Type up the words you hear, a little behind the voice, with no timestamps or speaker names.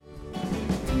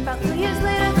About 2 years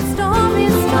later, the storm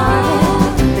is started.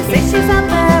 They say she's out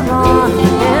there on the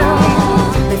hill.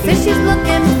 They say she's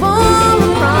looking for a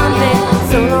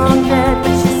rendezvous. So long dead,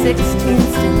 but she's 16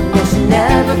 still. Yeah, she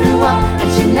never grew up, and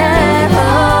she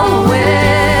never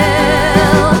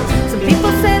will. Some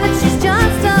people say that she's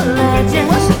just a legend.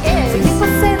 Well, she is. Some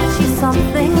people say that she's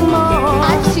something more.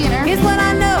 I've seen her. Here's what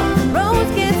I know: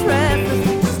 Rose gets restless.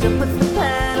 She still puts the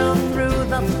pedal through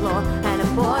the floor, and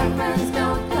her boyfriends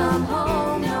don't come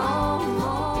home no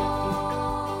more.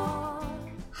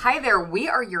 Hi there, we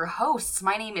are your hosts.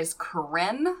 My name is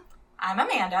Corinne, I'm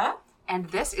Amanda. and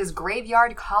this is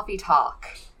Graveyard Coffee Talk.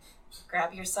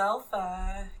 Grab yourself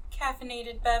a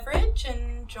caffeinated beverage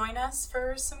and join us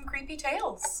for some creepy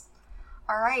tales.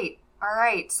 All right.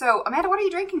 So, Amanda, what are you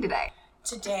drinking today?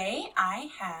 Today I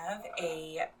have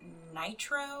a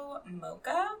nitro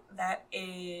mocha that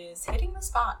is hitting the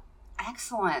spot.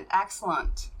 Excellent.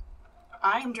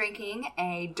 I am drinking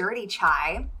a dirty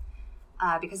chai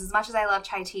because as much as I love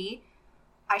chai tea,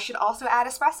 I should also add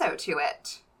espresso to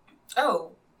it.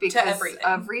 Oh, Because to everything.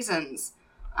 of reasons.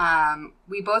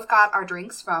 We both got our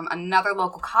drinks from another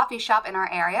local coffee shop in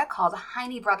our area called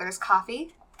Heine Brothers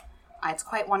Coffee. It's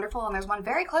quite wonderful, and there's one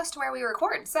very close to where we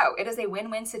record, so it is a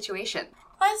win-win situation.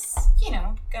 Plus,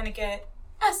 gonna get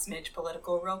a smidge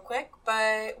political real quick,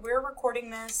 but we're recording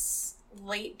this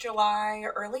late July,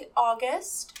 early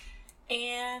August,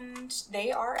 and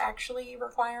they are actually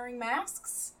requiring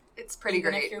masks. It's pretty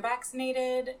Even great. if you're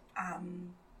vaccinated,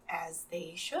 as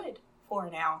they should for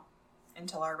now,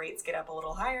 until our rates get up a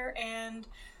little higher, and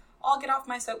I'll get off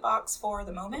my soapbox for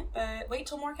the moment, but wait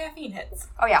till more caffeine hits.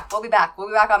 Oh yeah, we'll be back. We'll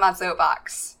be back on that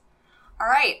soapbox. All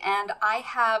right, and I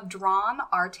have drawn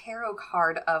our tarot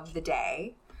card of the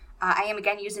day. I am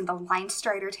again using the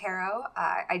Linestrider Tarot.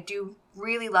 I do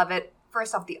really love it.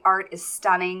 First off, the art is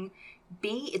stunning.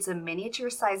 B, it's a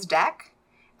miniature-sized deck,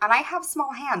 and I have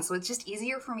small hands, so it's just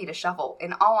easier for me to shuffle,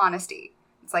 in all honesty.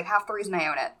 It's like half the reason I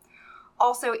own it.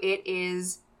 Also, it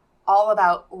is all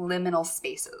about liminal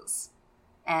spaces.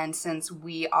 And since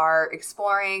we are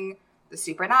exploring the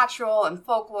supernatural and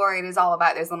folklore, it is all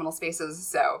about those liminal spaces,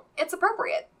 so it's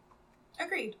appropriate.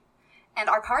 Agreed. And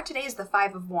our card today is the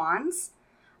Five of Wands.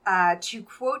 To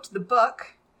quote the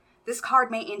book, this card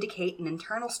may indicate an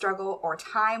internal struggle or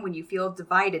time when you feel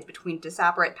divided between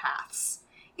disparate paths.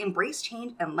 Embrace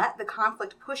change and let the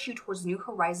conflict push you towards new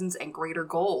horizons and greater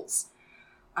goals.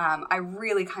 I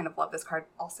really kind of love this card.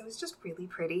 Also, it's just really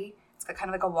pretty. It's got kind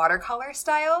of like a watercolor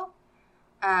style.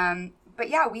 But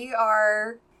yeah,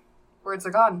 words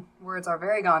are gone. Words are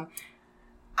very gone.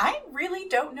 I really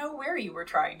don't know where you were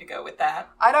trying to go with that.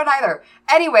 I don't either.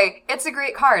 Anyway, it's a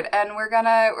great card, and we're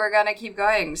gonna keep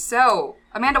going. So,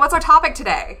 Amanda, what's our topic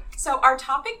today? So our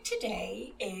topic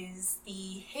today is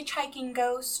the hitchhiking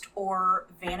ghost or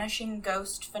vanishing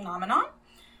ghost phenomenon.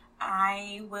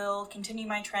 I will continue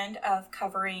my trend of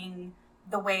covering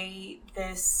the way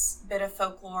this bit of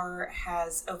folklore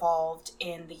has evolved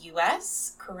in the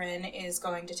U.S. Corinne is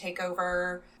going to take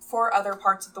over for other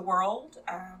parts of the world.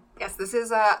 Yes, this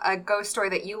is a ghost story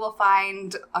that you will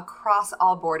find across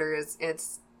all borders.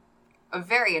 It's a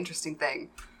very interesting thing.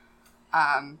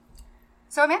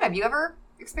 So, Amanda, have you ever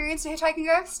experienced a hitchhiking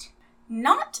ghost?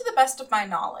 Not to the best of my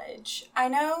knowledge. I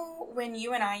know when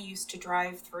you and I used to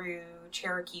drive through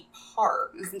Cherokee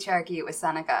Park. It wasn't Cherokee, it was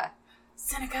Seneca.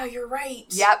 Seneca, you're right.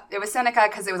 Yep, it was Seneca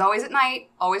because it was always at night,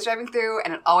 always driving through,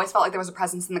 and it always felt like there was a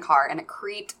presence in the car, and it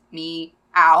creeped me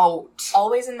out.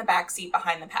 Always in the back seat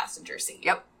behind the passenger seat.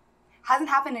 Yep. Hasn't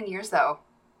happened in years, though.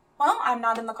 Well, I'm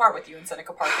not in the car with you in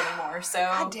Seneca Park anymore, so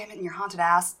God damn it, and your haunted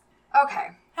ass. Okay.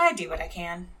 I do what I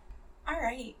can. All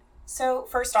right. So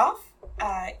first off,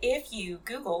 if you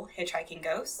Google hitchhiking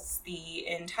ghosts, the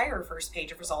entire first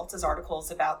page of results is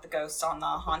articles about the ghosts on the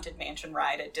Haunted Mansion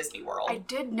ride at Disney World. I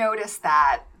did notice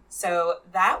that. So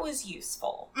that was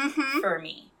useful for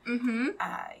me. Mm-hmm.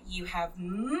 You have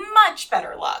much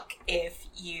better luck if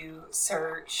you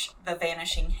search The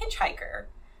Vanishing Hitchhiker,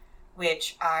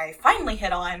 which I finally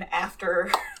hit on after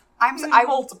I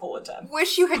multiple attempts.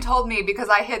 wish you had told me because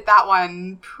I hit that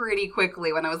one pretty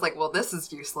quickly when I was like, well, this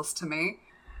is useless to me.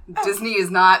 Oh. Disney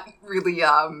is not really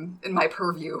in my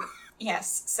purview.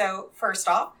 Yes, so first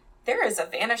off, there is a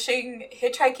vanishing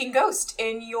hitchhiking ghost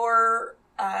in your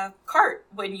cart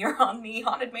when you're on the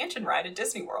Haunted Mansion ride at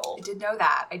Disney World. I did know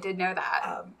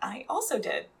that. I also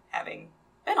did, having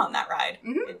been on that ride.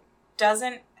 Mhm. It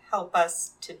doesn't help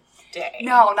us today.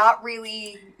 No, not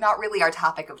really our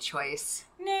topic of choice.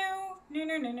 No.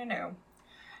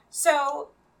 So,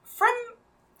 from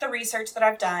the research that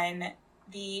I've done,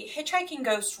 the hitchhiking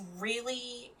ghost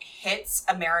really hits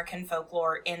American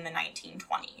folklore in the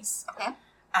 1920s. Okay.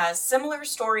 Similar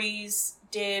stories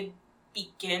did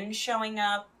begin showing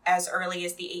up as early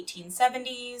as the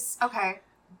 1870s. Okay.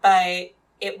 But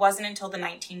it wasn't until the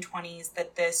 1920s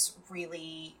that this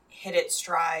really hit its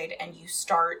stride and you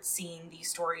start seeing these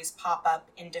stories pop up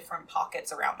in different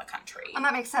pockets around the country. And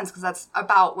that makes sense because that's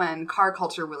about when car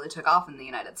culture really took off in the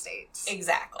United States.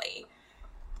 Exactly.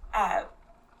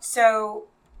 So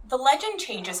the legend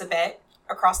changes a bit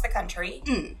across the country.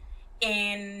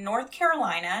 In North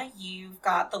Carolina, you've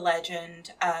got the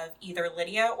legend of either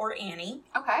Lydia or Annie.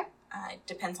 Okay. It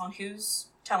depends on who's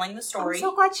telling the story. I'm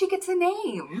so glad she gets a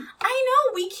name. I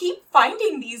know, we keep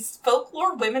finding these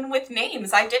folklore women with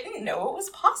names. I didn't know it was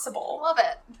possible. Love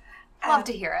it. Love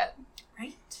to hear it.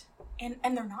 Right?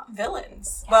 And they're not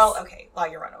villains. Yes. Well, okay, La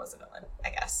Llorona was a villain, I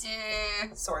guess.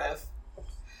 Sort of.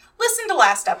 Listen to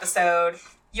last episode.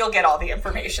 You'll get all the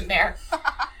information there.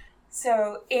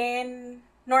 So, in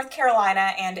North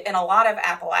Carolina and in a lot of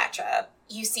Appalachia,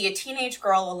 you see a teenage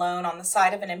girl alone on the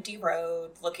side of an empty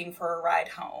road looking for a ride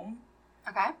home.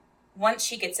 Okay. Once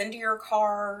she gets into your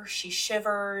car, she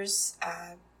shivers.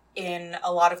 In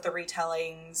a lot of the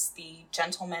retellings, the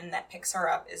gentleman that picks her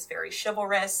up is very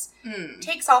chivalrous,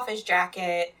 takes off his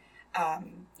jacket.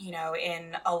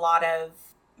 In a lot of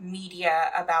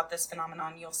media about this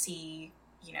phenomenon, you'll see,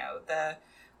 the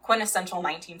quintessential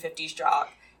 1950s jock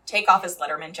take off his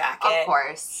Letterman jacket. Of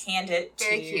course. Hand it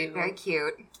to... Very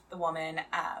cute. The woman.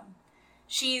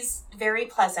 She's very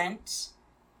pleasant.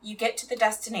 You get to the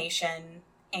destination,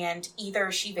 and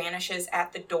either she vanishes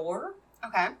at the door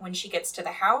when she gets to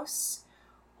the house,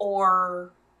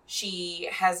 or she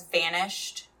has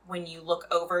vanished when you look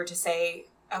over to say,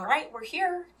 all right, we're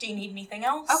here. Do you need anything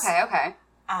else? Okay.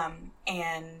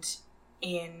 And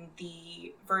in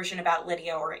the version about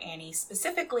Lydia or Annie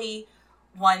specifically,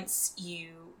 once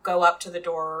you go up to the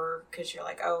door because you're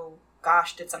like, oh,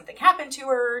 gosh, did something happen to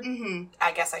her?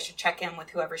 I guess I should check in with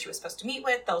whoever she was supposed to meet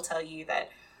with. They'll tell you that,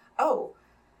 oh,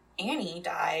 Annie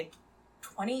died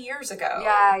 20 years ago.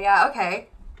 Yeah, okay.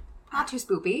 Not too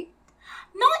spoopy.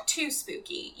 Not too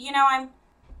spooky.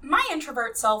 My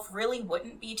introvert self really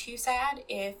wouldn't be too sad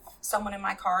if someone in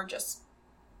my car just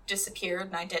disappeared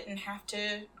and I didn't have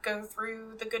to go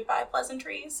through the goodbye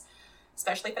pleasantries,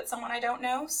 especially if it's someone I don't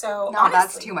know. So no, honestly,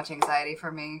 that's too much anxiety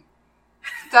for me.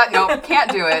 No,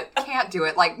 can't do it. Can't do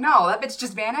it. Like, no, that bitch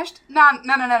just vanished?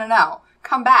 No.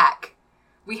 Come back.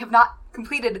 We have not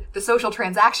completed the social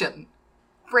transaction.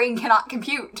 Brain cannot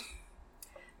compute.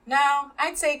 No,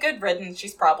 I'd say good riddance.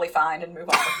 She's probably fine and move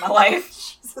on with my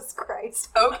life. Jesus Christ.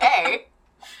 Okay.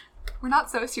 We're not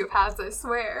sociopaths, I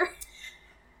swear.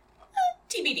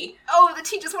 TBD. Oh, the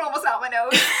tea just went almost out my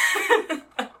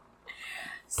nose.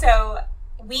 So,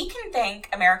 we can thank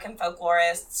American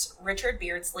folklorists Richard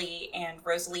Beardsley and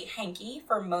Rosalie Hankey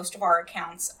for most of our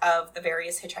accounts of the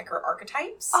various hitchhiker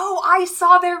archetypes. Oh, I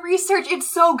saw their research. It's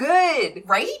so good.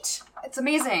 Right? It's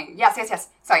amazing. Yes.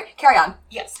 Sorry, carry on.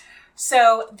 Yes.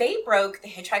 So they broke the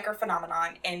hitchhiker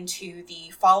phenomenon into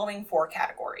the following 4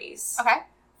 categories. Okay.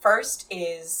 First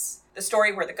is the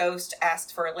story where the ghost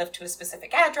asked for a lift to a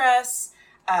specific address.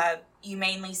 You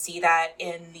mainly see that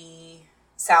in the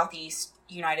Southeast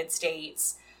United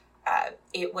States.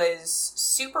 It was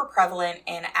super prevalent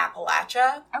in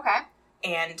Appalachia. Okay.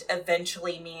 And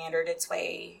eventually meandered its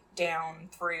way down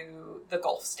through the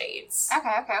Gulf states.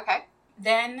 Okay.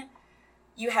 Then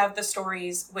you have the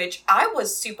stories, which I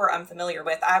was super unfamiliar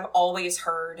with. I've always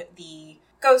heard the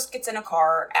ghost gets in a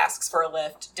car, asks for a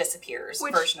lift, disappears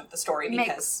version of the story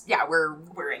because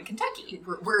we're in Kentucky.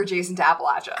 We're adjacent to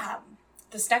Appalachia.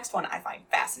 This next one I find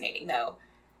fascinating, though.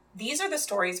 These are the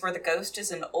stories where the ghost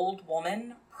is an old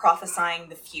woman prophesying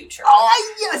the future.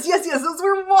 Oh, yes. Those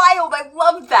were wild. I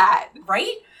love that.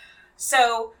 Right?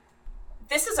 So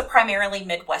this is a primarily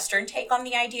Midwestern take on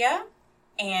the idea,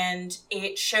 and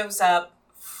it shows up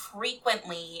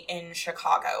frequently in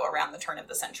Chicago around the turn of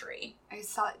the century. I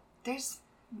saw it. There's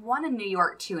one in New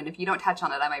York, too, and if you don't touch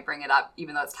on it, I might bring it up,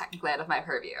 even though it's technically out of my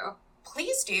purview.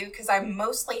 Please do, because I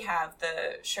mostly have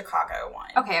the Chicago one.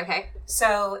 Okay.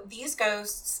 So these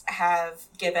ghosts have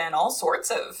given all sorts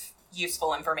of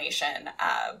useful information.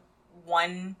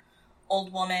 One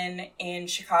old woman in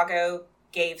Chicago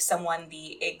gave someone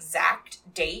the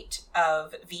exact date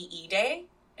of VE Day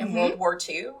in World War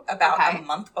II, about a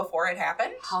month before it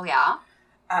happened. Hell yeah.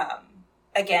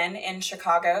 Again, in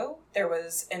Chicago, there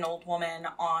was an old woman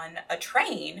on a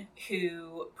train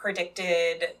who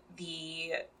predicted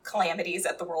the calamities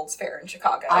at the World's Fair in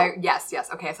Chicago. Yes.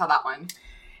 Okay, I saw that one.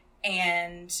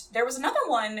 And there was another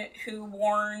one who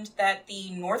warned that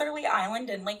the northerly island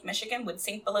in Lake Michigan would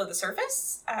sink below the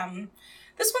surface.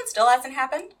 This one still hasn't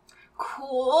happened.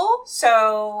 Cool.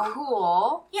 So,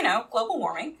 Cool. global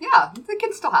warming. Yeah, it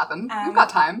can still happen. We've got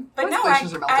time. But Those no,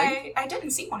 glaciers are melting. I didn't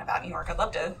see one about New York. I'd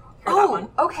love to hear that one.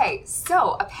 Okay.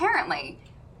 So apparently,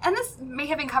 and this may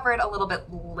have been covered a little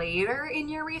bit later in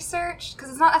your research, because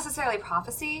it's not necessarily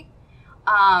prophecy.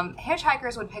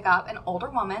 Hitchhikers would pick up an older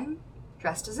woman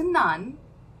dressed as a nun,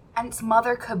 and it's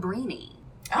Mother Cabrini.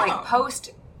 Oh. Like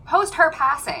post her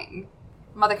passing,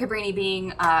 Mother Cabrini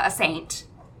being a saint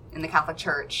in the Catholic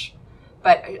Church,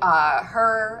 but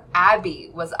her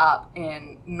abbey was up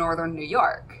in northern New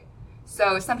York.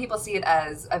 So some people see it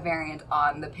as a variant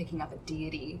on the picking up a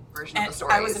deity version of the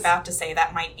stories. I was about to say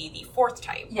that might be the fourth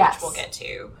type, yes, which we'll get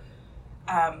to.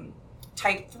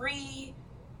 Type 3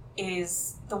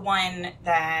 is the one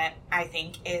that I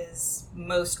think is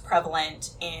most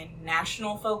prevalent in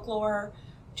national folklore,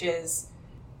 which is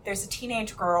there's a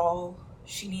teenage girl,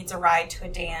 she needs a ride to a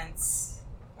dance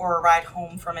or a ride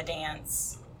home from a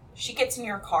dance. She gets in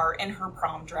your car in her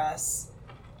prom dress.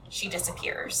 She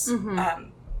disappears. Mm-hmm.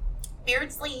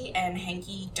 Beardsley and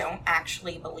Hankey don't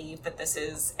actually believe that this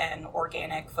is an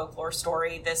organic folklore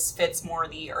story. This fits more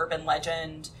the urban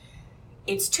legend.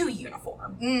 It's too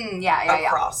uniform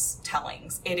across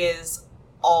tellings. It is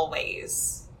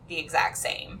always the exact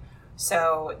same.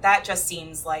 So that just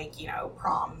seems like,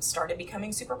 prom started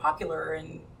becoming super popular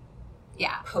in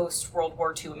post-World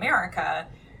War II America.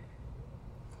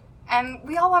 And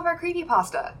we all love our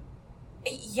creepypasta.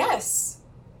 Yes.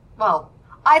 Well,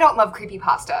 I don't love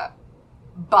creepypasta,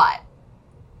 but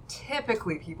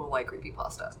typically people like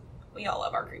creepypasta. We all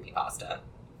love our creepypasta.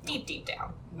 Deep, deep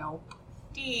down. Nope.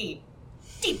 Deep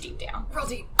down. Real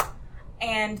deep.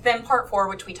 And then part 4,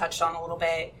 which we touched on a little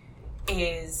bit,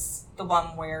 is the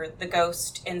one where the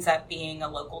ghost ends up being a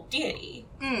local deity.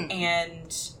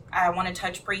 And I want to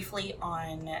touch briefly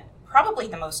on probably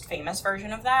the most famous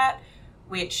version of that,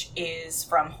 which is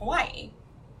from Hawaii.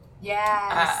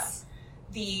 Yes.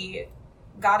 The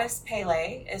goddess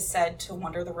Pele is said to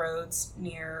wander the roads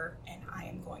near, and I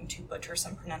am going to butcher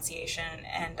some pronunciation,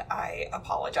 and I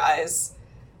apologize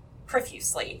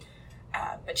profusely.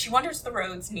 But she wanders the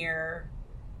roads near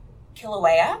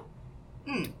Kilauea.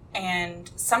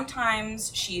 And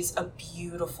sometimes she's a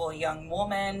beautiful young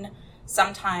woman.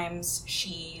 Sometimes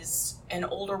she's an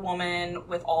older woman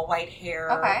with all white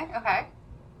hair. Okay.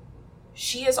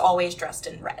 She is always dressed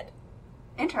in red.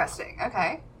 Interesting.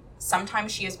 Okay.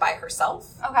 Sometimes she is by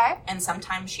herself. Okay. And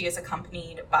sometimes she is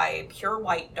accompanied by a pure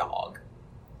white dog.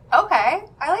 Okay.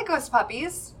 I like ghost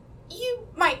puppies. You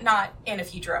might not in a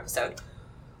future episode.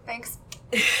 Thanks.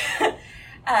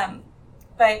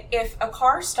 But if a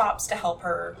car stops to help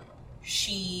her,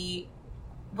 she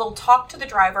will talk to the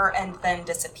driver and then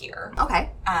disappear. Okay.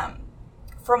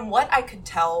 From what I could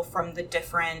tell from the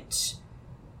different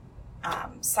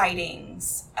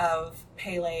sightings of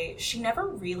Pele, she never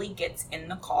really gets in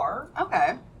the car.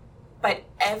 Okay. But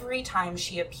every time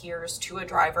she appears to a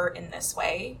driver in this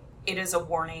way, it is a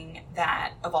warning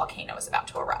that a volcano is about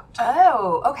to erupt.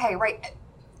 Oh, okay, right.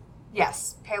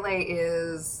 Yes, Pele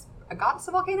is a goddess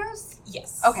of volcanoes?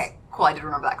 Yes. Okay, cool. I did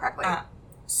remember that correctly.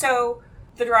 So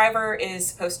the driver is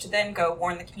supposed to then go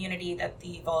warn the community that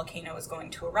the volcano is going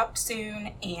to erupt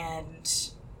soon,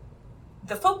 and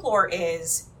the folklore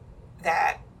is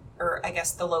that, or I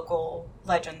guess the local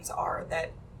legends are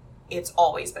that it's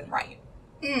always been right.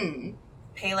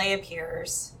 Pele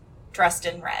appears dressed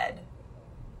in red.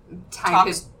 Time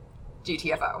his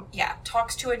GTFO. Yeah,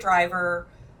 talks to a driver,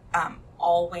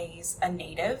 always a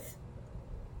native.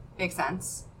 Makes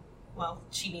sense. Well,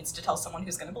 she needs to tell someone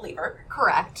who's going to believe her.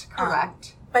 Correct.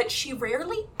 But she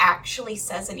rarely actually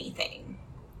says anything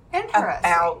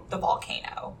about the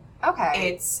volcano.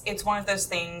 Okay. It's one of those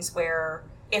things where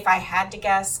if I had to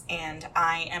guess, and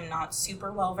I am not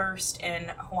super well versed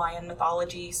in Hawaiian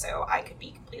mythology, so I could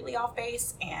be completely off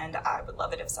base, and I would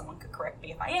love it if someone could correct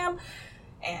me if I am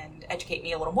and educate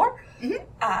me a little more.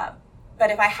 But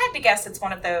if I had to guess, it's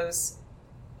one of those,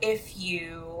 if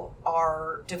you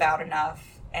are devout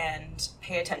enough and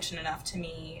pay attention enough to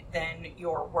me, then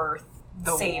you're worth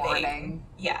the saving. Warning.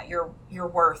 Yeah, you're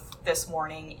worth this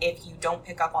warning. If you don't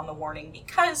pick up on the warning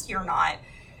because you're not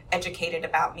educated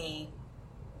about me,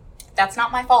 that's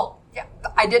not my fault. Yeah,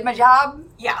 I did my job.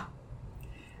 Yeah.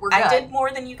 We're good. I did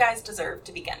more than you guys deserve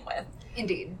to begin with.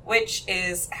 Indeed. Which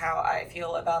is how I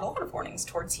feel about a lot of warnings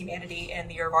towards humanity in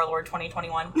the year of our Lord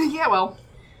 2021. Yeah, well.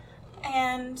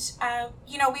 And,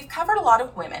 we've covered a lot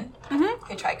of women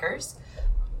hitchhikers,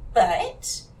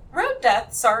 but road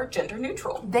deaths are gender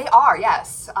neutral. They are,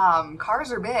 yes.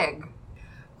 Cars are big.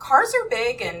 Cars are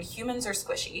big and humans are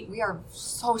squishy. We are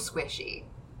so squishy.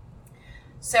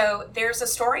 So there's a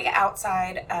story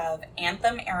outside of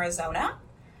Anthem, Arizona,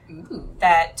 Ooh.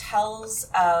 that tells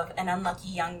of an unlucky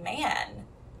young man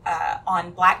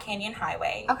on Black Canyon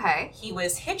Highway. Okay. He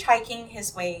was hitchhiking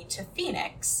his way to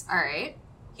Phoenix. All right.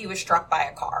 He was struck by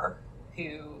a car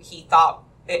who he thought,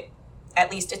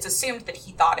 at least it's assumed that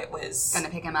he thought it was Gonna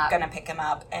pick him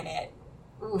up. And it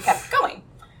Oof. kept going.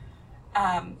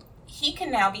 He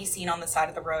can now be seen on the side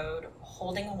of the road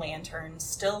holding a lantern,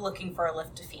 still looking for a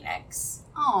lift to Phoenix.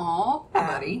 Aw, poor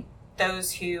buddy.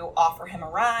 Those who offer him a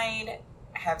ride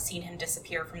have seen him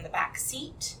disappear from the back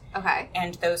seat. Okay.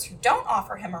 And those who don't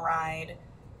offer him a ride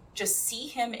just see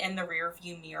him in the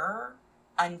rearview mirror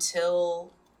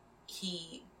until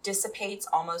he dissipates,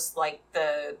 almost like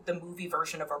the movie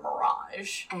version of a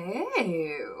mirage.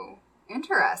 Ew.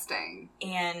 Interesting.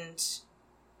 And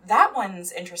that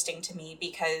one's interesting to me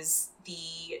because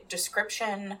the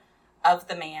description of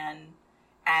the man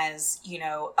as, you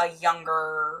know, a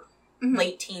younger,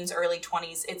 late teens, early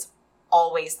 20s, it's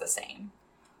always the same.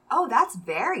 Oh, that's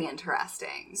very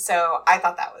interesting. So I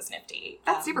thought that was nifty.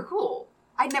 That's super cool.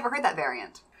 I'd never heard that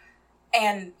variant.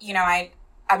 And, you know,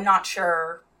 I'm not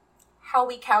sure how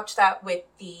we couch that with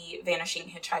the Vanishing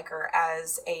Hitchhiker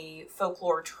as a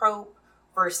folklore trope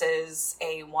versus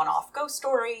a one-off ghost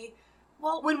story.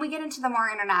 Well, when we get into the more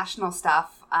international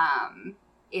stuff,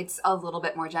 it's a little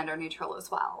bit more gender neutral as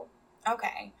well.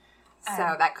 Okay.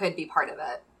 So that could be part of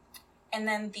it. And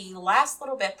then the last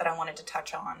little bit that I wanted to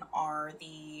touch on are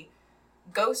the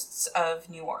ghosts of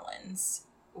New Orleans.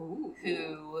 Ooh.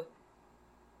 Who,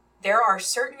 there are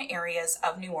certain areas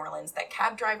of New Orleans that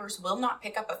cab drivers will not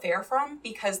pick up a fare from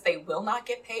because they will not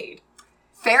get paid.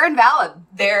 Fair and valid.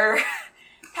 Their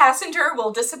passenger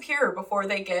will disappear before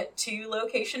they get to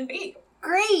location B.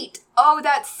 Great. Oh,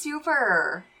 that's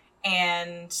super.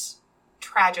 And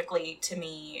tragically, to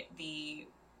me, the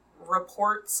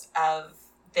reports of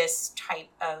this type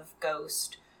of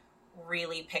ghost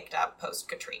really picked up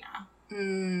post-Katrina.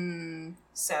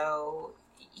 So,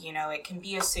 you know, it can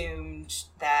be assumed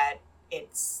that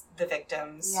it's the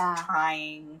victims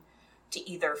trying to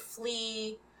either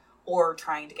flee or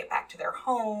trying to get back to their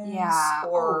homes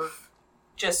or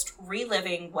just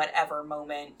reliving whatever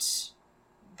moment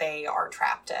they are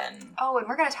trapped in. Oh, and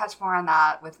we're going to touch more on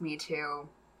that with Me Too.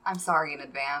 I'm sorry in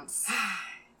advance.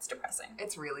 It's depressing.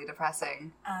 It's really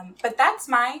depressing. But that's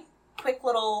my quick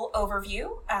little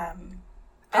overview.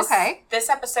 This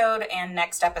episode and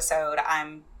next episode,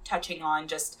 I'm touching on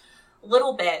just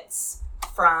little bits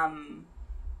from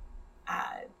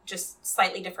just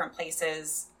slightly different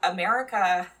places.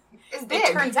 America,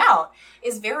 it turns out,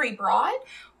 is very broad.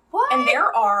 What? And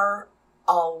there are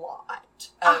a lot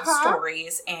of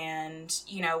stories, and,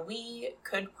 you know, we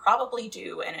could probably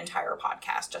do an entire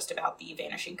podcast just about the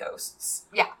vanishing ghosts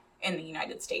in the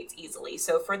United States easily.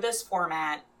 So for this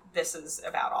format, this is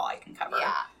about all I can cover.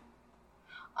 Yeah.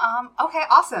 Okay,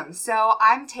 awesome. So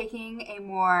I'm taking a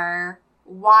more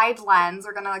wide lens.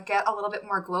 We're going to get a little bit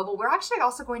more global. We're actually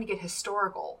also going to get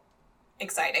historical.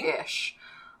 Exciting-ish.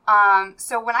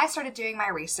 So when I started doing my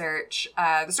research,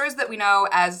 the stories that we know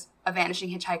as a vanishing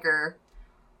hitchhiker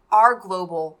are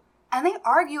global, and they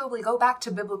arguably go back to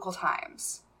biblical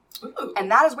times. Ooh. And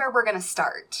that is where we're going to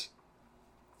start.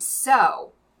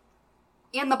 So,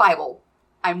 in the Bible,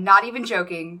 I'm not even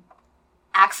joking,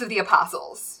 Acts of the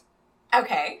Apostles.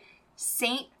 Okay.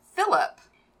 Saint Philip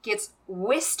gets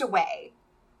whisked away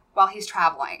while he's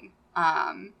traveling.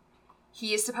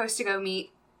 He is supposed to go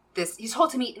meet he's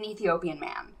told to meet an Ethiopian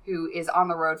man who is on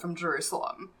the road from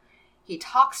Jerusalem. He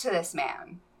talks to this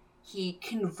man. He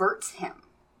converts him.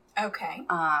 Okay.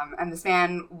 And this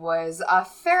man was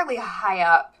fairly high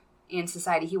up in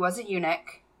society. He was a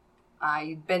eunuch.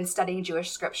 He'd been studying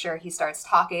Jewish scripture. He starts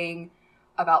talking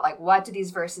about, like, what do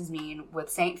these verses mean with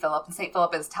St. Philip. And St.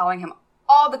 Philip is telling him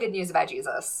all the good news about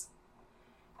Jesus.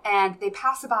 And they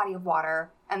pass a body of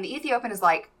water. And the Ethiopian is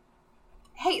like,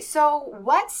 hey, so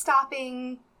what's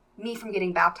stopping me from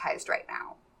getting baptized right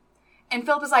now? And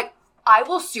Philip is like, I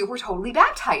will super totally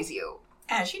baptize you.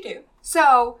 As you do.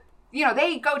 So, you know,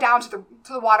 they go down to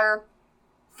the water.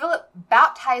 Philip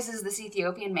baptizes this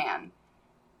Ethiopian man.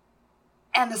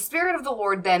 And the Spirit of the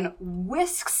Lord then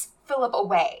whisks Philip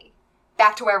away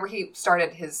back to wherever he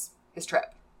started his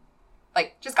trip.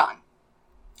 Like, just gone.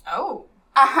 Oh.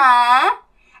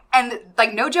 And,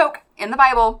 like, no joke, in the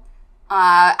Bible,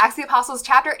 Acts of the Apostles,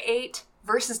 chapter 8,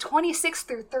 verses 26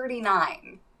 through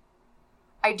 39.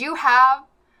 I do have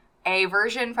a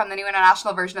version from the New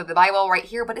International Version of the Bible right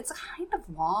here, but it's kind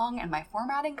of long and my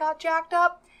formatting got jacked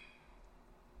up.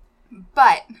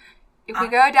 But if we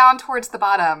go down towards the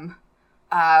bottom,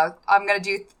 I'm going to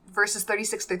do verses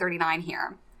 36 through 39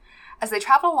 here. As they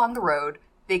traveled along the road,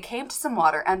 they came to some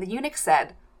water, and the eunuch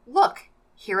said, "Look,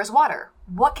 "Here is water.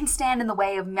 What can stand in the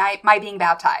way of my being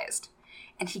baptized?"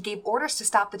 And he gave orders to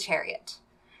stop the chariot.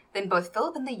 Then both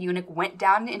Philip and the eunuch went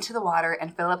down into the water,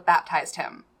 and Philip baptized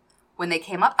him. When they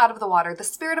came up out of the water, the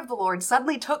Spirit of the Lord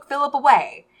suddenly took Philip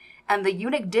away, and the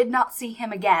eunuch did not see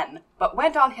him again, but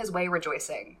went on his way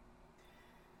rejoicing.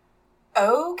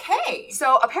 Okay.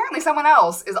 So apparently someone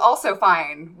else is also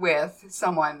fine with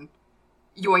someone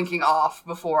yoinking off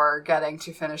before getting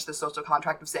to finish the social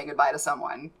contract of saying goodbye to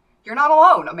someone. You're not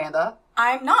alone, Amanda.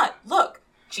 I'm not. Look,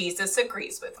 Jesus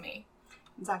agrees with me.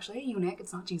 It's actually a eunuch,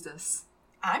 it's not Jesus.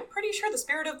 I'm pretty sure the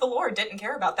Spirit of the Lord didn't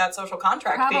care about that social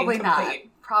contract Probably being not.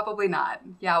 complete. Probably not.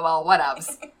 Yeah, well,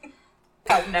 whatevs.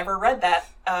 I've never read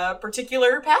that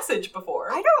particular passage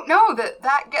before. I don't know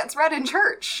that gets read in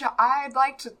church. I'd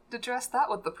like to address that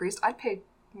with the priest. I'd pay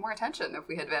more attention if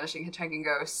we had vanishing, hitchhiking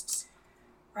ghosts.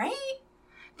 Right?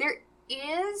 There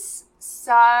is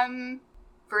some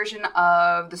version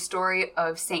of the story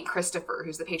of Saint Christopher,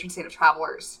 who's the patron saint of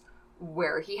travelers,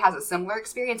 where he has a similar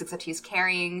experience, except he's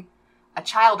carrying a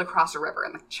child across a river,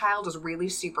 and the child is really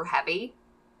super heavy.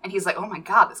 And he's like, oh my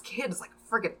god, this kid is like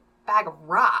a friggin' bag of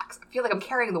rocks. I feel like I'm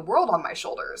carrying the world on my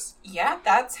shoulders. Yeah,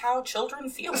 that's how children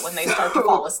feel when they start to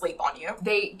fall asleep on you.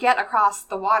 They get across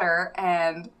the water,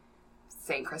 and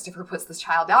St. Christopher puts this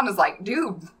child down and is like,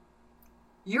 dude,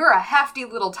 you're a hefty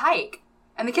little tyke.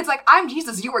 And the kid's like, I'm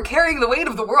Jesus, you were carrying the weight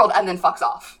of the world, and then fucks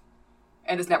off.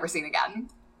 And is never seen again.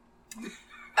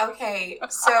 Okay,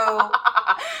 so...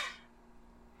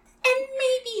 And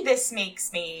maybe this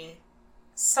makes me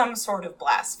some sort of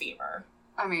blasphemer.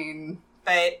 I mean...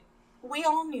 But we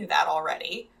all knew that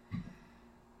already.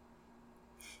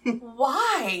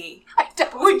 Why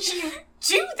would you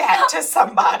do that to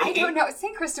somebody? I don't know.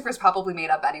 St. Christopher's probably made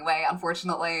up anyway,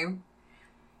 unfortunately.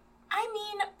 I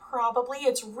mean, probably.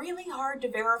 It's really hard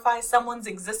to verify someone's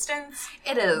existence.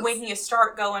 It is. When you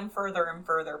start going further and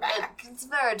further back. It's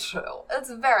very true.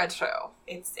 It's very true.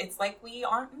 It's like we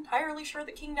aren't entirely sure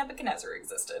that King Nebuchadnezzar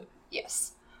existed.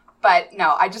 Yes. But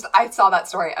no, I saw that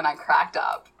story and I cracked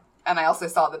up. And I also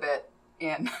saw the bit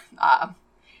in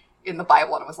the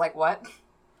Bible and it was like, what?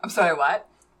 I'm sorry, what?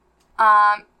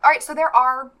 Alright, so there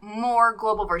are more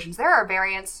global versions. There are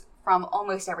variants from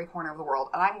almost every corner of the world,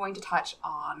 and I'm going to touch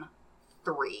on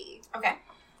 3. Okay.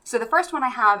 So the first one I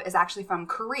have is actually from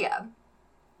Korea.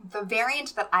 The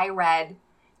variant that I read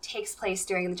takes place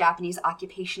during the Japanese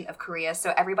occupation of Korea,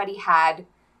 so everybody had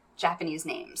Japanese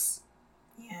names.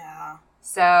 Yeah.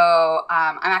 So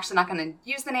I'm actually not going to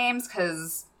use the names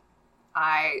because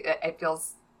I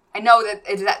know that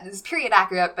it's period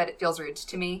accurate, but it feels rude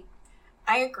to me.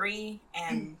 I agree,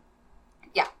 and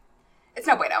yeah, it's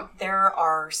no bueno. There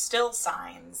are still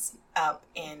signs up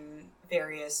in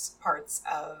various parts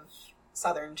of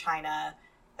southern China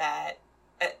that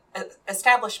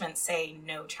establishments say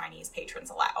no Chinese patrons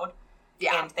allowed.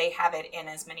 Yeah. And they have it in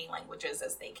as many languages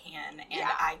as they can. And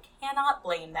Yeah. I cannot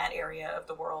blame that area of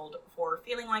the world for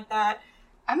feeling like that.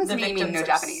 I'm assuming you mean no victims are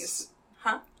Japanese.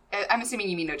 Huh? I'm assuming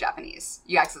you mean no Japanese.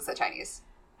 You actually said Chinese.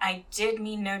 I did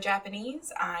mean no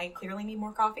Japanese. I clearly need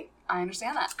more coffee. I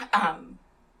understand that.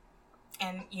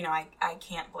 And, you know, I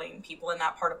can't blame people in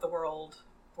that part of the world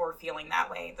for feeling that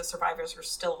way. The survivors are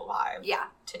still alive Yeah.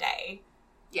 today.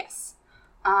 Yes.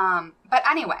 But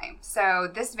anyway, so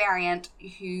this variant,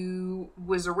 who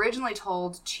was originally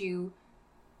told to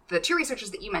the 2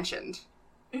 researchers that you mentioned,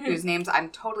 whose names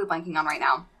I'm totally blanking on right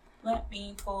now. Let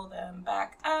me pull them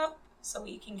back up so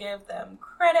we can give them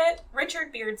credit.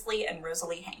 Richard Beardsley and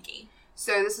Rosalie Hankey.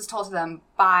 So this was told to them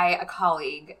by a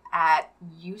colleague at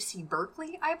UC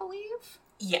Berkeley, I believe.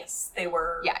 Yes, they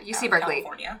were. Yeah, UC Berkeley.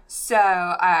 California.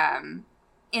 So,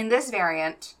 in this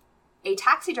variant, a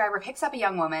taxi driver picks up a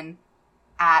young woman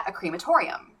at a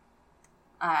crematorium.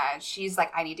 She's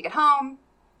like, I need to get home.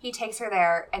 He takes her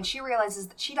there, and she realizes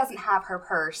that she doesn't have her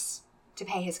purse to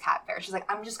pay his cab fare. She's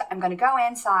like, I'm going to go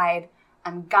inside,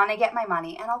 I'm going to get my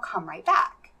money, and I'll come right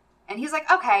back. And he's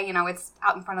like, okay, you know, it's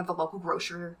out in front of the local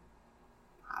grocer.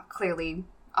 Clearly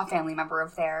a family member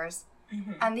of theirs.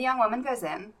 Mm-hmm. And the young woman goes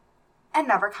in and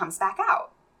never comes back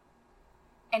out.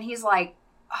 And he's like,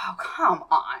 oh, come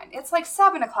on. It's like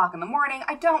 7 o'clock in the morning.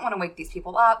 I don't want to wake these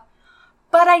people up,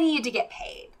 but I need to get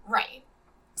paid. Right.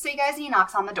 So he goes and he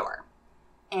knocks on the door.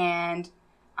 And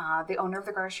the owner of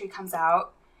the grocery comes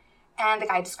out. And the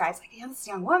guy describes, like, you know, this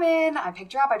young woman, I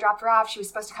picked her up, I dropped her off. She was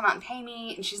supposed to come out and pay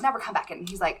me, and she's never come back in. And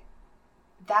he's like,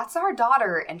 that's our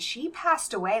daughter, and she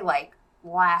passed away, like,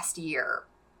 last year.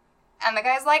 And the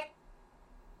guy's like,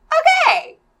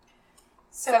 okay.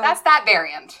 So that's that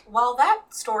variant. While that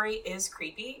story is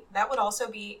creepy, that would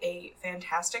also be a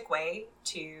fantastic way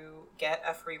to get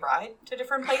a free ride to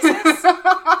different places.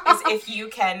 Is if you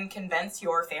can convince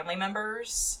your family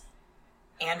members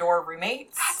and or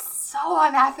roommates. That's so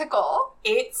unethical.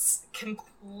 It's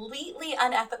completely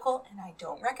unethical, and I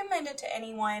don't recommend it to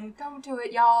anyone. Don't do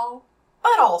it, y'all.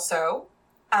 But also,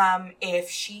 if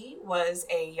she was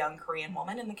a young Korean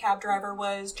woman and the cab driver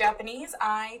was Japanese,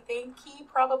 I think he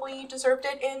probably deserved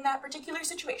it in that particular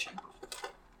situation.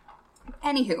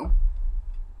 Anywho.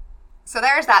 So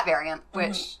there's that variant,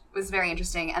 which was very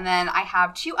interesting. And then I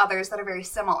have two others that are very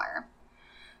similar.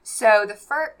 So the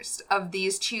first of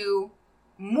these two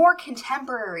more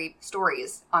contemporary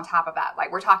stories on top of that,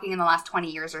 like we're talking in the last 20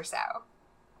 years or so,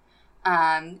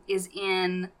 is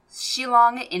in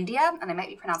Shillong, India, and I might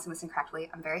be pronouncing this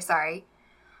incorrectly. I'm very sorry.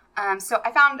 So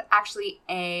I found actually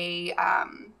a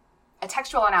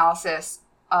textual analysis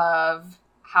of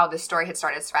how this story had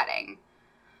started spreading.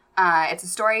 It's a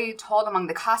story told among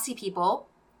the Khasi people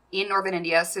in northern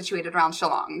India, situated around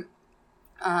Shillong.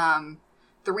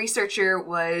 The researcher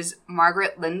was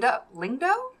Margaret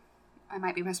Lingdo? I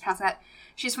might be mispronouncing that.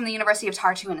 She's from the University of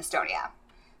Tartu in Estonia.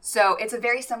 So it's a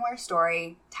very similar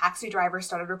story. Taxi drivers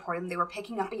started reporting they were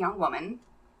picking up a young woman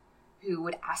who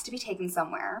would ask to be taken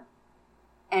somewhere.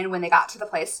 And when they got to the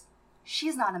place,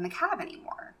 she's not in the cab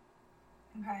anymore.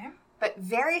 Okay. But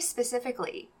very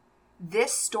specifically,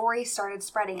 this story started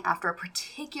spreading after a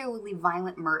particularly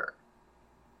violent murder.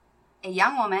 A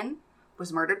young woman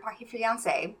was murdered by her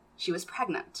fiancé. She was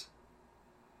pregnant.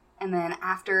 And then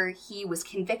after he was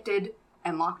convicted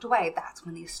and locked away, that's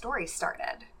when these stories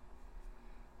started.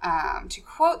 To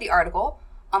quote the article,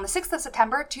 on the 6th of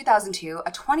September 2002,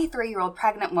 a 23-year-old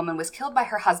pregnant woman was killed by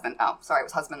her husband. Oh, sorry, it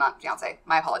was husband, not fiancé.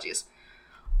 My apologies.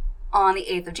 On the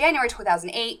 8th of January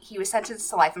 2008, he was sentenced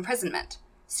to life imprisonment.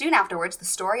 Soon afterwards, the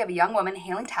story of a young woman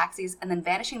hailing taxis and then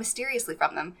vanishing mysteriously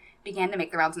from them began to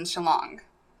make the rounds in Shillong.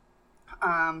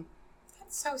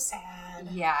 That's so sad.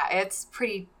 Yeah, it's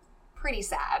pretty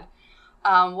sad.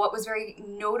 What was very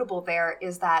notable there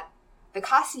is that the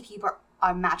Khasi people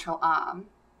are matrilineal?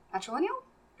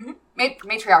 Mm-hmm.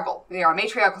 Matriarchal. They are a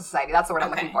matriarchal society. That's the word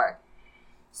I'm looking for.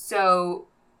 So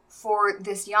for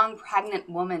this young pregnant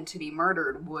woman to be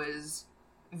murdered was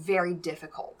very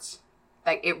difficult.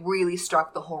 Like, it really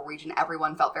struck the whole region.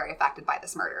 Everyone felt very affected by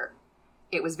this murder.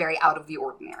 It was very out of the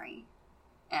ordinary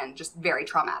and just very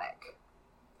traumatic.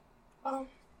 Well,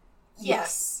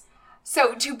 yes.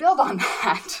 So to build on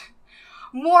that,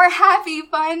 more happy,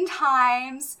 fun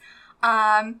times.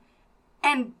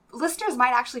 And listeners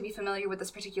might actually be familiar with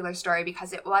this particular story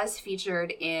because it was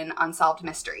featured in Unsolved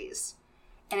Mysteries.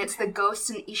 And it's the ghosts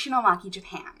in Ishinomaki,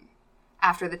 Japan,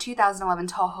 after the 2011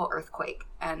 Toho earthquake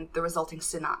and the resulting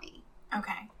tsunami.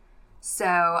 Okay.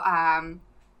 So,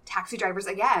 taxi drivers,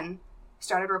 again,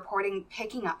 started reporting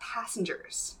picking up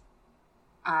passengers.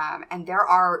 And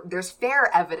there's fair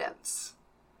evidence.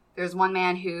 There's one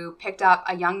man who picked up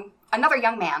another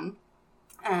young man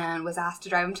and was asked to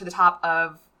drive him to the top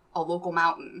of a local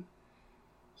mountain.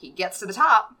 He gets to the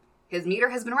top, his meter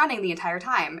has been running the entire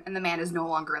time, and the man is no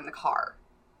longer in the car.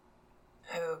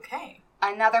 Okay.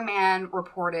 Another man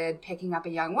reported picking up a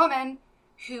young woman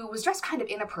who was dressed kind of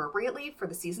inappropriately for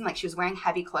the season, like she was wearing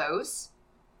heavy clothes,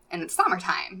 and it's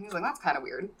summertime. He was like, that's kind of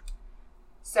weird.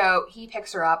 So he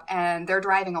picks her up, and they're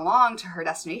driving along to her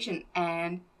destination,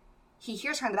 and he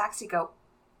hears her in the backseat go,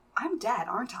 I'm dead,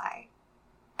 aren't I?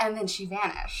 And then she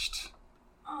vanished.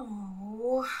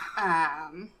 Oh.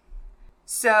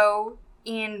 So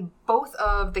in both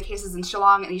of the cases in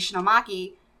Shillong and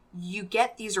Ishinomaki, you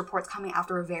get these reports coming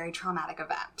after a very traumatic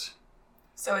event.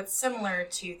 So it's similar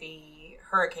to the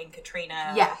Hurricane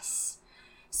Katrina. Yes.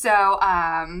 So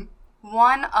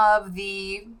one of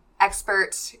the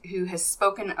experts who has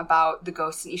spoken about the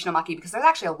ghosts in Ishinomaki, because there's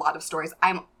actually a lot of stories,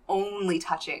 I'm only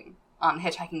touching on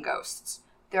hitchhiking ghosts.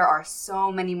 There are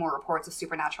so many more reports of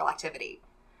supernatural activity.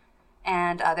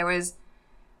 And there was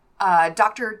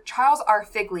Dr. Charles R.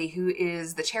 Figley, who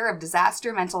is the chair of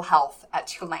disaster mental health at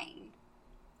Tulane.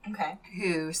 Okay.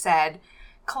 Who said,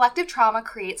 collective trauma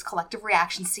creates collective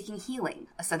reactions seeking healing,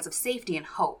 a sense of safety and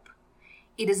hope.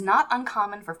 It is not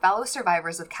uncommon for fellow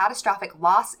survivors of catastrophic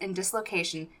loss and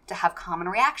dislocation to have common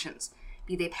reactions,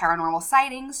 be they paranormal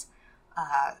sightings,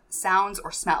 sounds,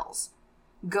 or smells.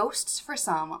 Ghosts, for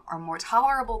some, are more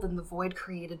tolerable than the void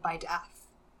created by death.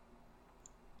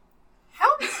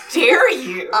 How dare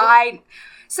you?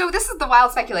 So this is the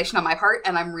wild speculation on my part,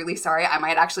 and I'm really sorry. I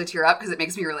might actually tear up because it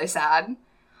makes me really sad.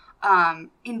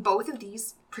 In both of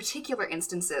these particular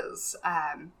instances,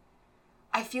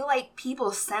 I feel like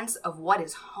people's sense of what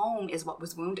is home is what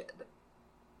was wounded.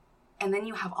 And then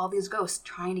you have all these ghosts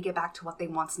trying to get back to what they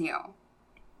once knew.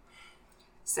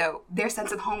 So their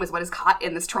sense of home is what is caught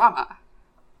in this trauma.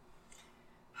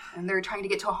 And they're trying to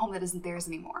get to a home that isn't theirs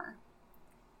anymore.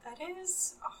 That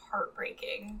is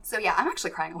heartbreaking. So yeah, I'm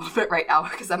actually crying a little bit right now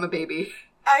because I'm a baby.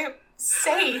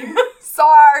 Same.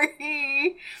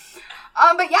 Sorry.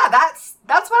 But yeah, that's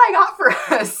what I got for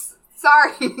us.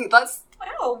 Sorry.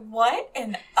 Wow, what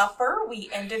an upper we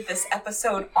ended this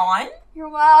episode on. You're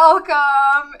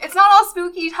welcome. It's not all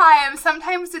spooky time.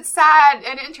 Sometimes it's sad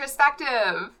and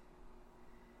introspective.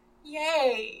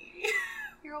 Yay.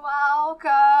 You're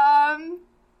welcome.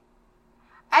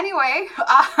 Anyway,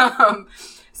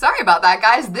 sorry about that,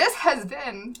 guys. This has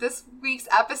been this week's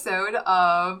episode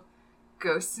of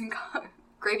Ghosts and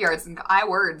Graveyards and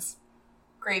Words.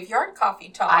 Graveyard Coffee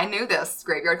Talk. I knew this.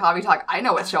 Graveyard Coffee Talk. I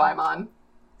know what show I'm on.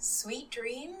 Sweet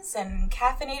dreams and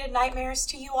caffeinated nightmares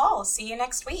to you all. See you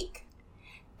next week.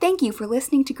 Thank you for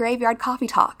listening to Graveyard Coffee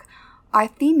Talk. Our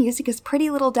theme music is Pretty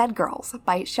Little Dead Girls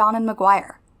by Shannon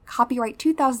McGuire. Copyright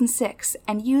 2006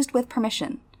 and used with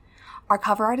permission. Our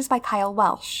cover art is by Kyle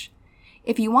Welsh.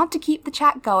 If you want to keep the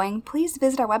chat going, please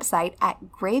visit our website at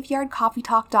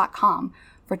graveyardcoffeetalk.com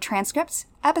for transcripts,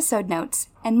 episode notes,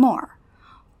 and more.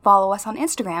 Follow us on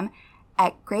Instagram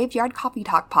at Graveyard Coffee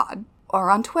Talk Pod or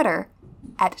on Twitter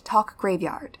at Talk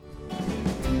Graveyard.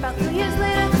 About 2 years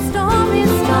later, the storm is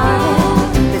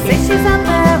started. They say she's out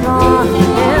there on the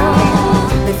hill.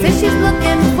 They say she's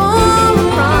looking for a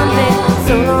rendezvous.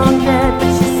 So long dead,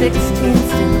 but she's 16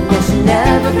 still. Yeah, she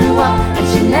never grew up.